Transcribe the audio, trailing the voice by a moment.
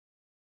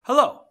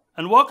Hello,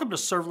 and welcome to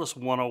Serverless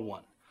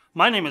 101.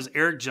 My name is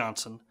Eric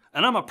Johnson,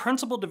 and I'm a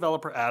Principal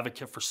Developer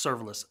Advocate for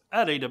Serverless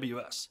at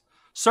AWS.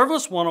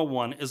 Serverless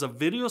 101 is a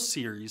video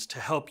series to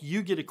help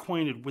you get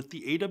acquainted with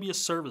the AWS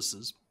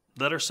services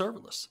that are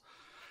serverless.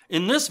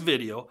 In this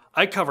video,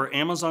 I cover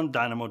Amazon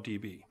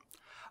DynamoDB.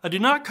 I do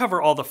not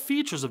cover all the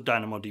features of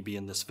DynamoDB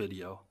in this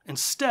video.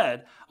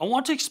 Instead, I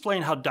want to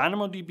explain how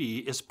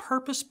DynamoDB is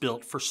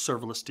purpose-built for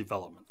serverless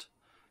development.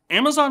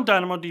 Amazon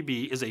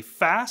DynamoDB is a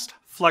fast,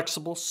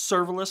 flexible,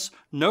 serverless,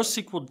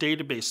 NoSQL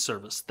database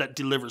service that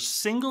delivers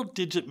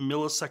single-digit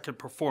millisecond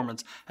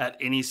performance at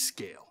any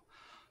scale.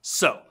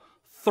 So,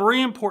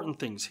 three important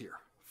things here.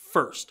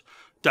 First,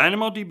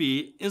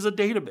 DynamoDB is a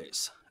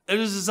database. It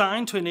is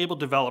designed to enable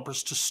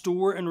developers to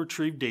store and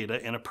retrieve data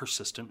in a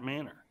persistent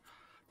manner.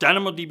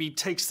 DynamoDB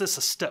takes this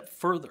a step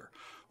further.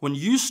 When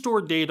you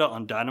store data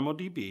on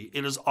DynamoDB,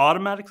 it is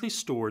automatically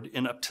stored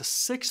in up to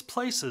 6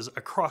 places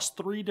across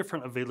 3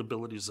 different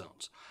availability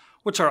zones,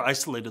 which are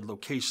isolated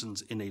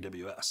locations in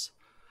AWS.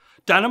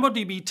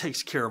 DynamoDB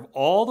takes care of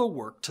all the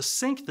work to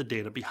sync the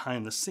data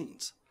behind the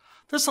scenes.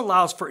 This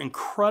allows for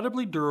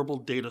incredibly durable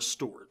data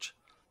storage.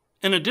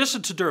 In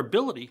addition to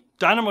durability,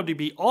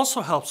 DynamoDB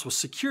also helps with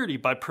security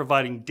by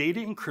providing data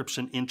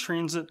encryption in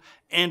transit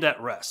and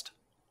at rest,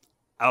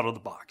 out of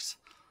the box.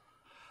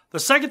 The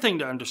second thing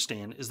to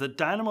understand is that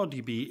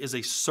DynamoDB is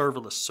a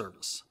serverless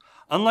service.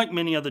 Unlike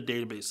many other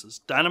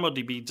databases,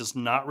 DynamoDB does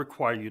not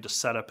require you to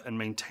set up and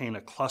maintain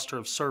a cluster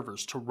of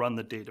servers to run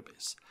the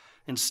database.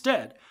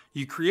 Instead,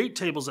 you create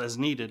tables as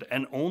needed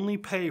and only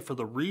pay for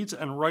the reads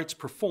and writes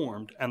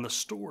performed and the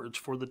storage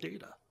for the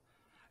data.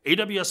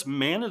 AWS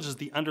manages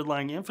the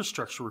underlying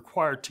infrastructure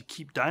required to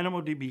keep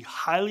DynamoDB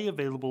highly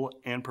available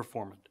and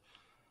performant.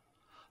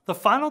 The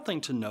final thing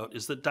to note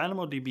is that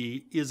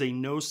DynamoDB is a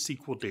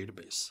NoSQL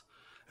database.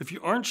 If you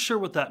aren't sure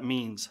what that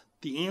means,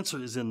 the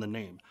answer is in the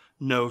name,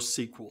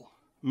 NoSQL,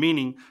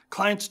 meaning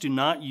clients do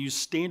not use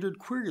standard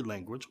query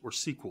language, or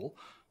SQL,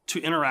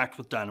 to interact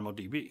with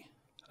DynamoDB.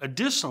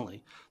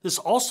 Additionally, this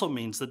also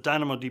means that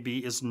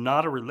DynamoDB is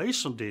not a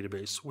relational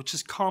database, which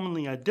is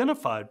commonly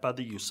identified by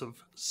the use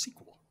of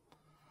SQL.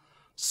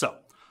 So,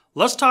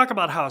 let's talk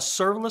about how a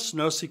serverless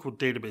NoSQL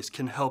database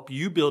can help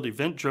you build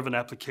event-driven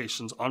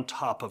applications on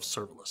top of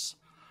serverless.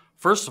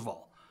 First of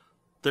all,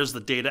 there's the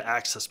data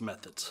access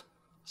methods.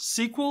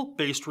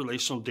 SQL-based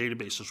relational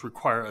databases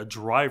require a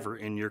driver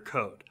in your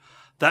code.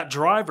 That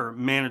driver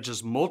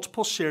manages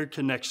multiple shared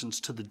connections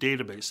to the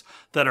database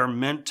that are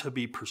meant to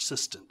be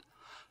persistent.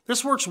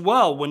 This works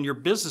well when your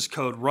business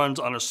code runs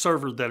on a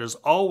server that is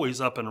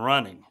always up and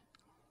running,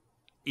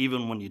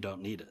 even when you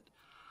don't need it.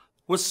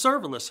 With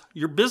serverless,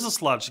 your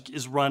business logic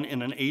is run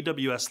in an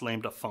AWS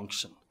Lambda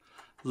function.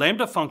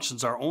 Lambda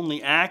functions are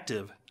only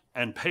active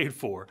and paid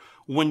for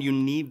when you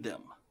need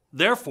them.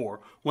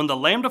 Therefore, when the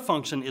Lambda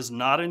function is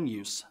not in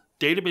use,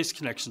 database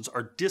connections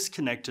are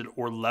disconnected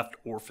or left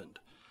orphaned.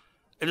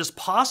 It is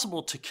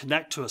possible to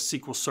connect to a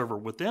SQL server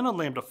within a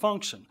Lambda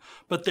function,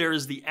 but there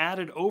is the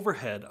added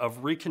overhead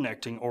of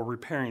reconnecting or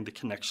repairing the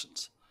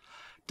connections.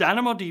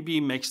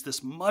 DynamoDB makes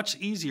this much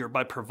easier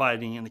by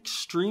providing an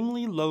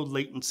extremely low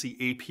latency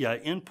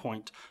API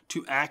endpoint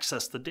to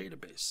access the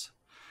database.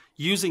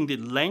 Using the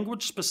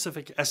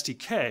language-specific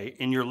SDK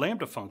in your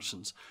Lambda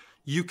functions,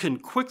 you can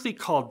quickly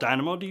call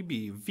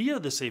DynamoDB via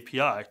this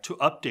API to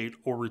update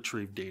or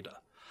retrieve data.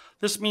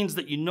 This means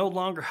that you no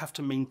longer have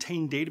to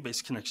maintain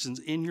database connections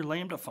in your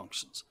Lambda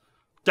functions.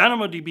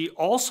 DynamoDB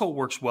also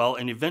works well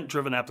in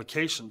event-driven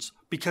applications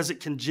because it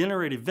can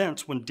generate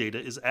events when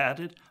data is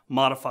added,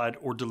 modified,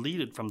 or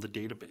deleted from the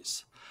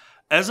database.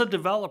 As a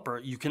developer,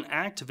 you can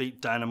activate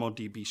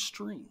DynamoDB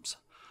streams.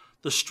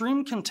 The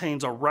stream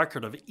contains a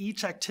record of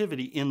each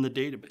activity in the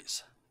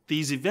database.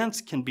 These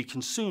events can be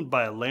consumed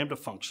by a Lambda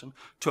function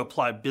to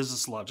apply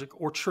business logic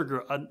or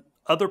trigger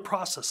other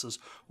processes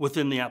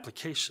within the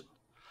application.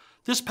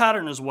 This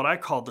pattern is what I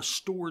call the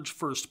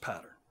storage-first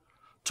pattern.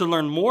 To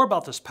learn more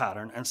about this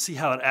pattern and see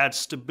how it adds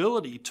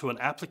stability to an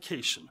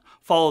application,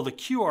 follow the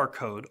QR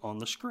code on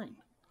the screen.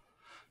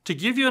 To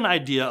give you an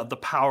idea of the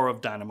power of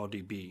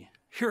DynamoDB,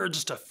 here are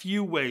just a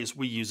few ways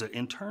we use it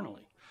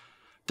internally.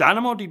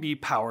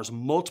 DynamoDB powers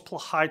multiple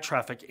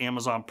high-traffic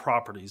Amazon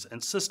properties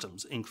and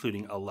systems,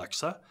 including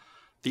Alexa,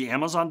 the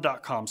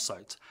Amazon.com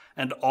sites,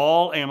 and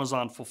all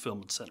Amazon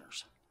fulfillment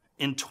centers.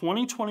 In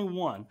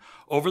 2021,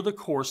 over the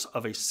course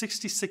of a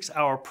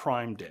 66-hour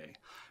Prime Day,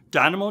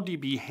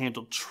 DynamoDB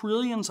handled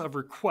trillions of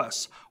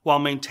requests while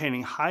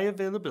maintaining high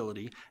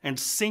availability and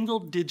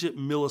single-digit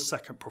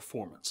millisecond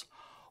performance,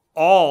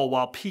 all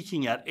while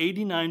peaking at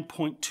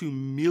 89.2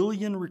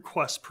 million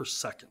requests per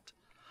second.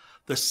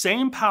 The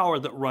same power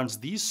that runs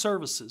these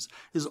services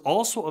is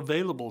also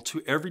available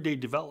to everyday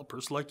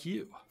developers like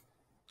you.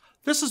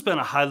 This has been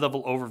a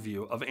high-level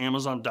overview of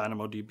Amazon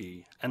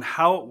DynamoDB and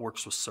how it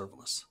works with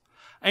serverless.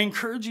 I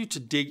encourage you to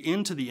dig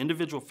into the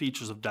individual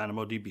features of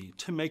DynamoDB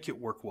to make it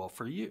work well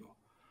for you.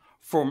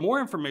 For more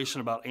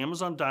information about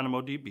Amazon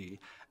DynamoDB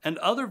and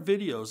other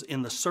videos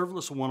in the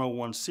Serverless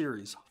 101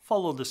 series,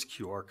 follow this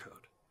QR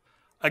code.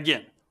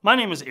 Again, My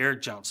name is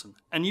Eric Johnson,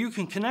 and you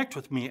can connect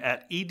with me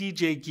at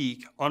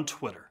EDJGeek on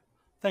Twitter.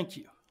 Thank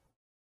you.